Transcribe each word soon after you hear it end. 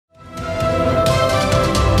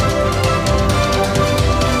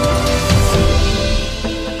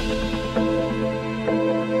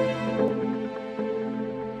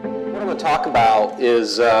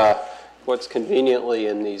is what's conveniently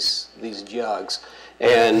in these jugs.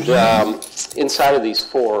 And inside of these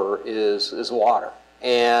 4 is water.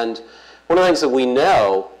 And one of the things that we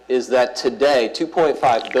know is that today,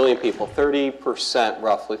 2.5 billion people, 30%,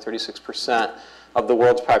 roughly 36% of the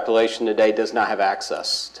world's population today does not have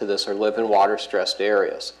access to this or live in water-stressed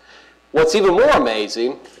areas. What's even more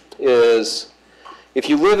amazing is if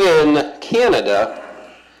you live in Canada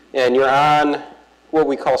and you're on what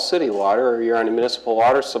we call city water, or you're on a municipal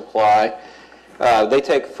water supply, they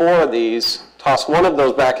take 4 of these, toss 1 of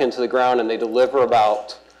those back into the ground, and they deliver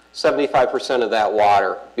about 75% of that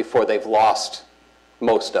water before they've lost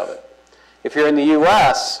most of it. If you're in the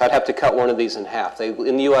U.S., I'd have to cut one of these in half.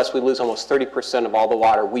 In the U.S., we lose almost 30% of all the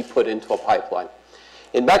water we put into a pipeline.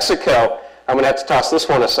 In Mexico, I'm going to have to toss this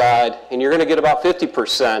one aside, and you're going to get about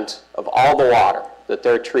 50% of all the water that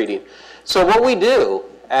they're treating. So what we do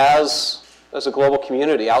as a global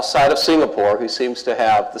community outside of Singapore, who seems to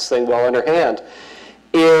have this thing well in her hand,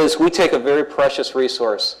 is we take a very precious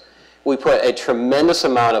resource. We put a tremendous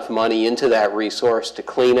amount of money into that resource to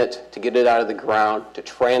clean it, to get it out of the ground, to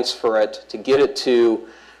transfer it, to get it to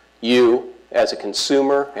you as a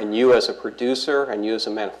consumer, and you as a producer, and you as a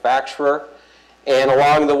manufacturer. And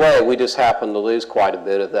along the way, we just happen to lose quite a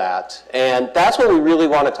bit of that. And that's what we really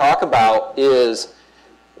want to talk about, is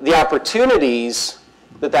the opportunities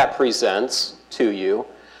that that presents to you,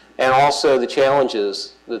 and also the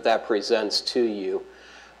challenges that that presents to you.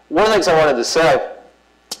 One of the things I wanted to say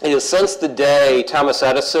is, since the day Thomas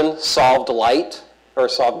Edison solved light, or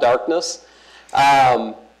solved darkness,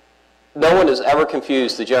 no one has ever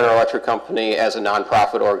confused the General Electric Company as a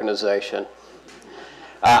nonprofit organization.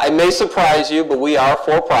 It may surprise you, but we are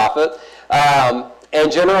for-profit. And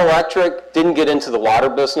General Electric didn't get into the water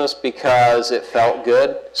business because it felt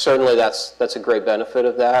good. Certainly that's a great benefit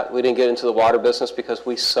of that. We didn't get into the water business because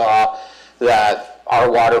we saw that our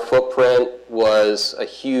water footprint was a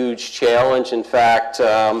huge challenge. In fact,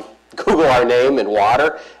 Google our name in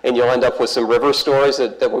water, and you'll end up with some river stories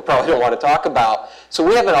that we probably don't want to talk about. So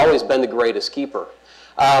we haven't always been the greatest keeper.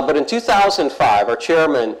 But in 2005, our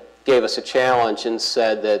chairman gave us a challenge and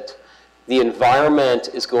said that the environment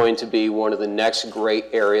is going to be one of the next great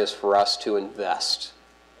areas for us to invest.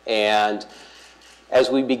 And as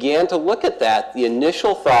we began to look at that, the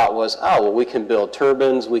initial thought was, oh, well, we can build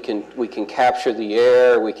turbines, we can capture the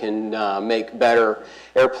air, we can make better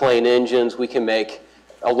airplane engines, we can make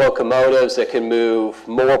locomotives that can move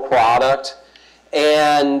more product.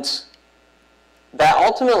 And that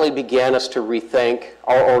ultimately began us to rethink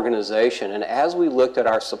our organization. And as we looked at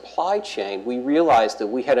our supply chain, we realized that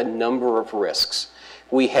we had a number of risks.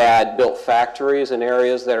 We had built factories in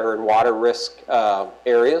areas that are in water risk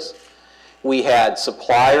areas. We had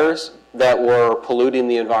suppliers that were polluting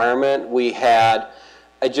the environment. We had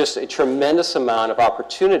just a tremendous amount of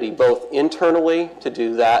opportunity, both internally to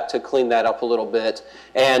do that, to clean that up a little bit,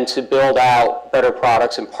 and to build out better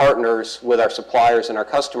products and partners with our suppliers and our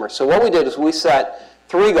customers. So what we did is we set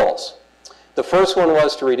 3 goals. The first one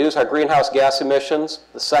was to reduce our greenhouse gas emissions.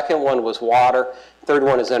 The second one was water. Third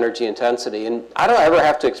one is energy intensity. And I don't ever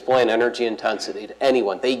have to explain energy intensity to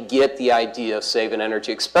anyone. They get the idea of saving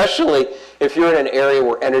energy, especially if you're in an area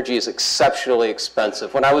where energy is exceptionally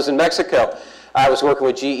expensive. When I was in Mexico, I was working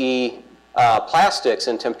with GE Plastics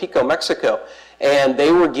in Tampico, Mexico, and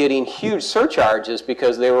they were getting huge surcharges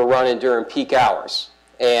because they were running during peak hours.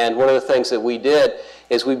 And one of the things that we did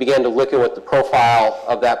is we began to look at what the profile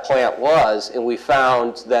of that plant was, and we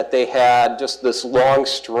found that they had just this long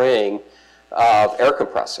string of air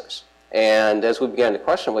compressors. And as we began to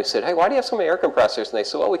question, we said, hey, why do you have so many air compressors? And they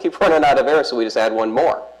said, well, we keep running out of air, so we just add one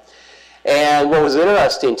more. And what was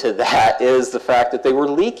interesting to that is the fact that they were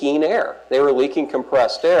leaking air. They were leaking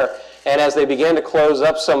compressed air. And as they began to close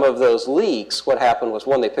up some of those leaks, what happened was,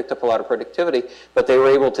 one, they picked up a lot of productivity, but they were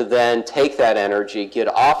able to then take that energy, get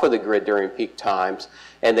off of the grid during peak times,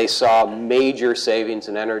 and they saw major savings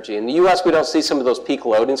in energy. In the U.S., we don't see some of those peak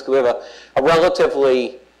loadings because we have a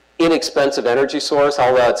relatively inexpensive energy source,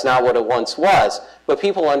 although it's not what it once was. But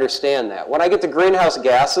people understand that. When I get to greenhouse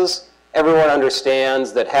gases, everyone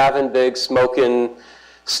understands that having big smoking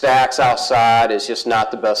stacks outside is just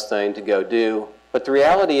not the best thing to go do. But the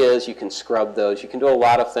reality is you can scrub those. You can do a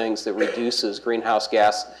lot of things that reduces greenhouse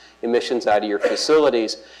gas emissions out of your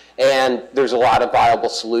facilities. And there's a lot of viable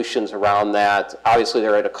solutions around that. Obviously,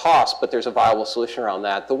 they're at a cost, but there's a viable solution around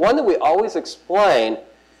that. The one that we always explain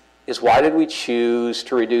is, why did we choose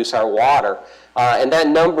to reduce our water? And that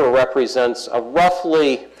number represents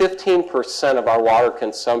roughly 15% of our water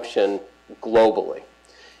consumption globally.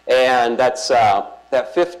 And that's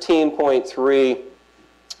that 15.3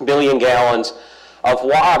 billion gallons of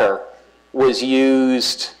water was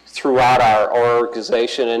used throughout our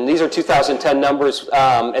organization. And these are 2010 numbers.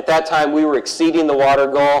 At that time, we were exceeding the water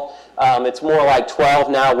goal. It's more like 12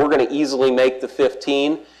 now. We're going to easily make the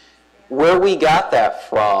 15. Where we got that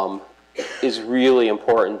from is really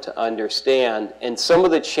important to understand. And some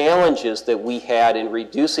of the challenges that we had in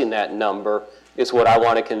reducing that number is what I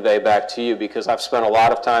want to convey back to you, because I've spent a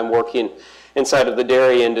lot of time working inside of the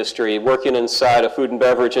dairy industry, working inside of food and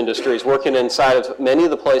beverage industries, working inside of many of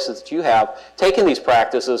the places that you have, taking these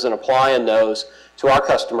practices and applying those to our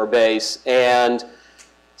customer base. And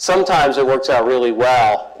sometimes it works out really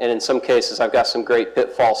well, and in some cases I've got some great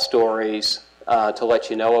pitfall stories to let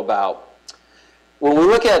you know about. When we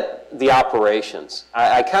look at the operations,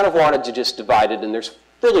 I kind of wanted to just divide it, and there's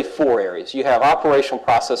really 4 areas. You have operational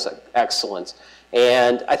process excellence,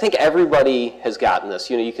 and I think everybody has gotten this.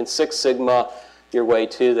 You know, you can Six Sigma your way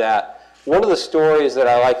to that. One of the stories that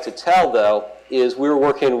I like to tell, though, is we were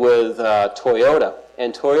working with Toyota,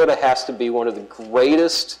 and Toyota has to be one of the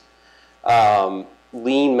greatest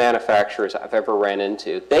lean manufacturers I've ever ran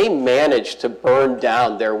into. They managed to burn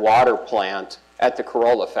down their water plant at the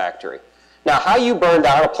Corolla factory. Now, how you burn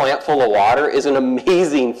down a plant full of water is an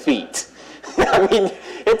amazing feat. I mean,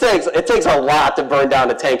 it takes a lot to burn down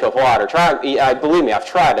a tank of water. Believe me, I've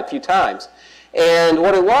tried a few times. And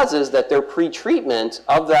what it was is that their pre-treatment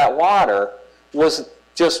of that water was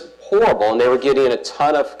just horrible, and they were getting a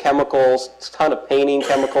ton of chemicals, a ton of painting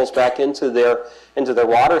chemicals back into their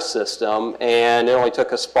water system, and it only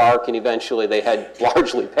took a spark, and eventually they had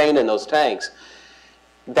largely paint in those tanks.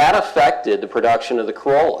 That affected the production of the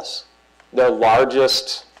Corollas, their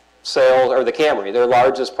largest sales, or the Camry, their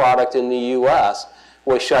largest product in the U.S.,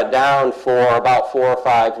 was shut down for about 4 or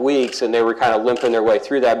 5 weeks, and they were kind of limping their way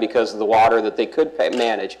through that because of the water that they could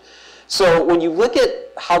manage. So when you look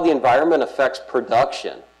at how the environment affects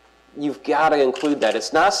production, you've got to include that.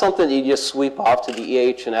 It's not something that you just sweep off to the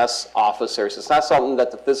EH&S officers. It's not something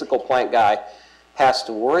that the physical plant guy has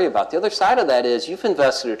to worry about. The other side of that is you've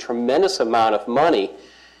invested a tremendous amount of money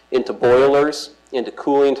into boilers, into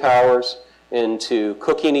cooling towers, into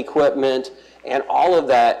cooking equipment, and all of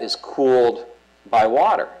that is cooled by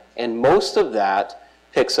water. And most of that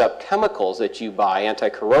picks up chemicals that you buy,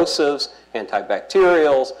 anti-corrosives,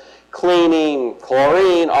 antibacterials, cleaning,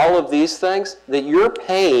 chlorine, all of these things that you're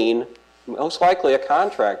paying most likely a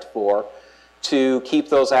contract for to keep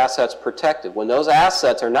those assets protected. When those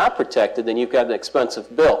assets are not protected, then you've got an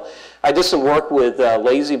expensive bill. I did some work with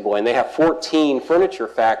Lazy Boy, and they have 14 furniture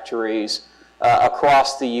factories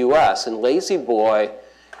across the U.S., and Lazy Boy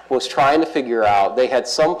was trying to figure out, they had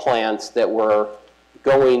some plants that were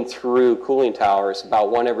going through cooling towers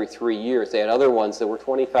about 1 every 3 years. They had other ones that were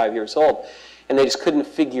 25 years old, and they just couldn't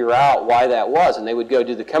figure out why that was. And they would go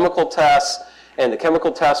do the chemical tests, and the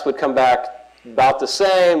chemical tests would come back about the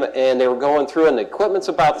same, and they were going through, and the equipment's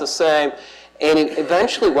about the same. And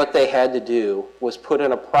eventually what they had to do was put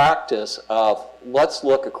in a practice of, let's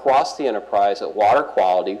look across the enterprise at water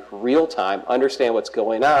quality, real time, understand what's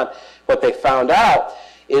going on. What they found out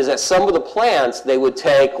is that some of the plants, they would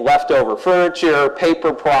take leftover furniture,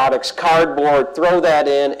 paper products, cardboard, throw that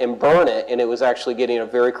in and burn it, and it was actually getting a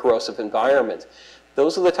very corrosive environment.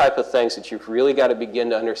 Those are the type of things that you've really got to begin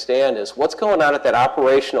to understand is what's going on at that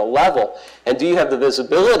operational level, and do you have the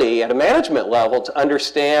visibility at a management level to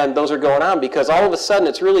understand those are going on? Because all of a sudden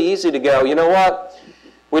it's really easy to go, you know what,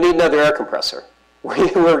 we need another air compressor.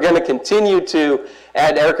 We're going to continue to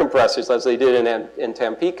add air compressors as they did in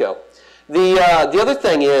Tampico. The other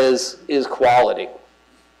thing is quality.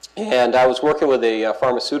 And I was working with a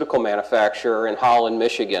pharmaceutical manufacturer in Holland,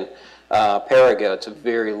 Michigan, Perrigo. It's a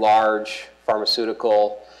very large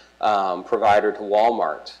pharmaceutical provider to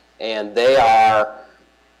Walmart. And they are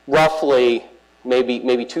roughly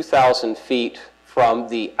maybe 2,000 feet from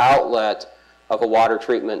the outlet of a water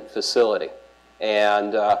treatment facility.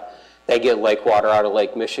 And they get lake water out of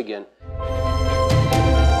Lake Michigan.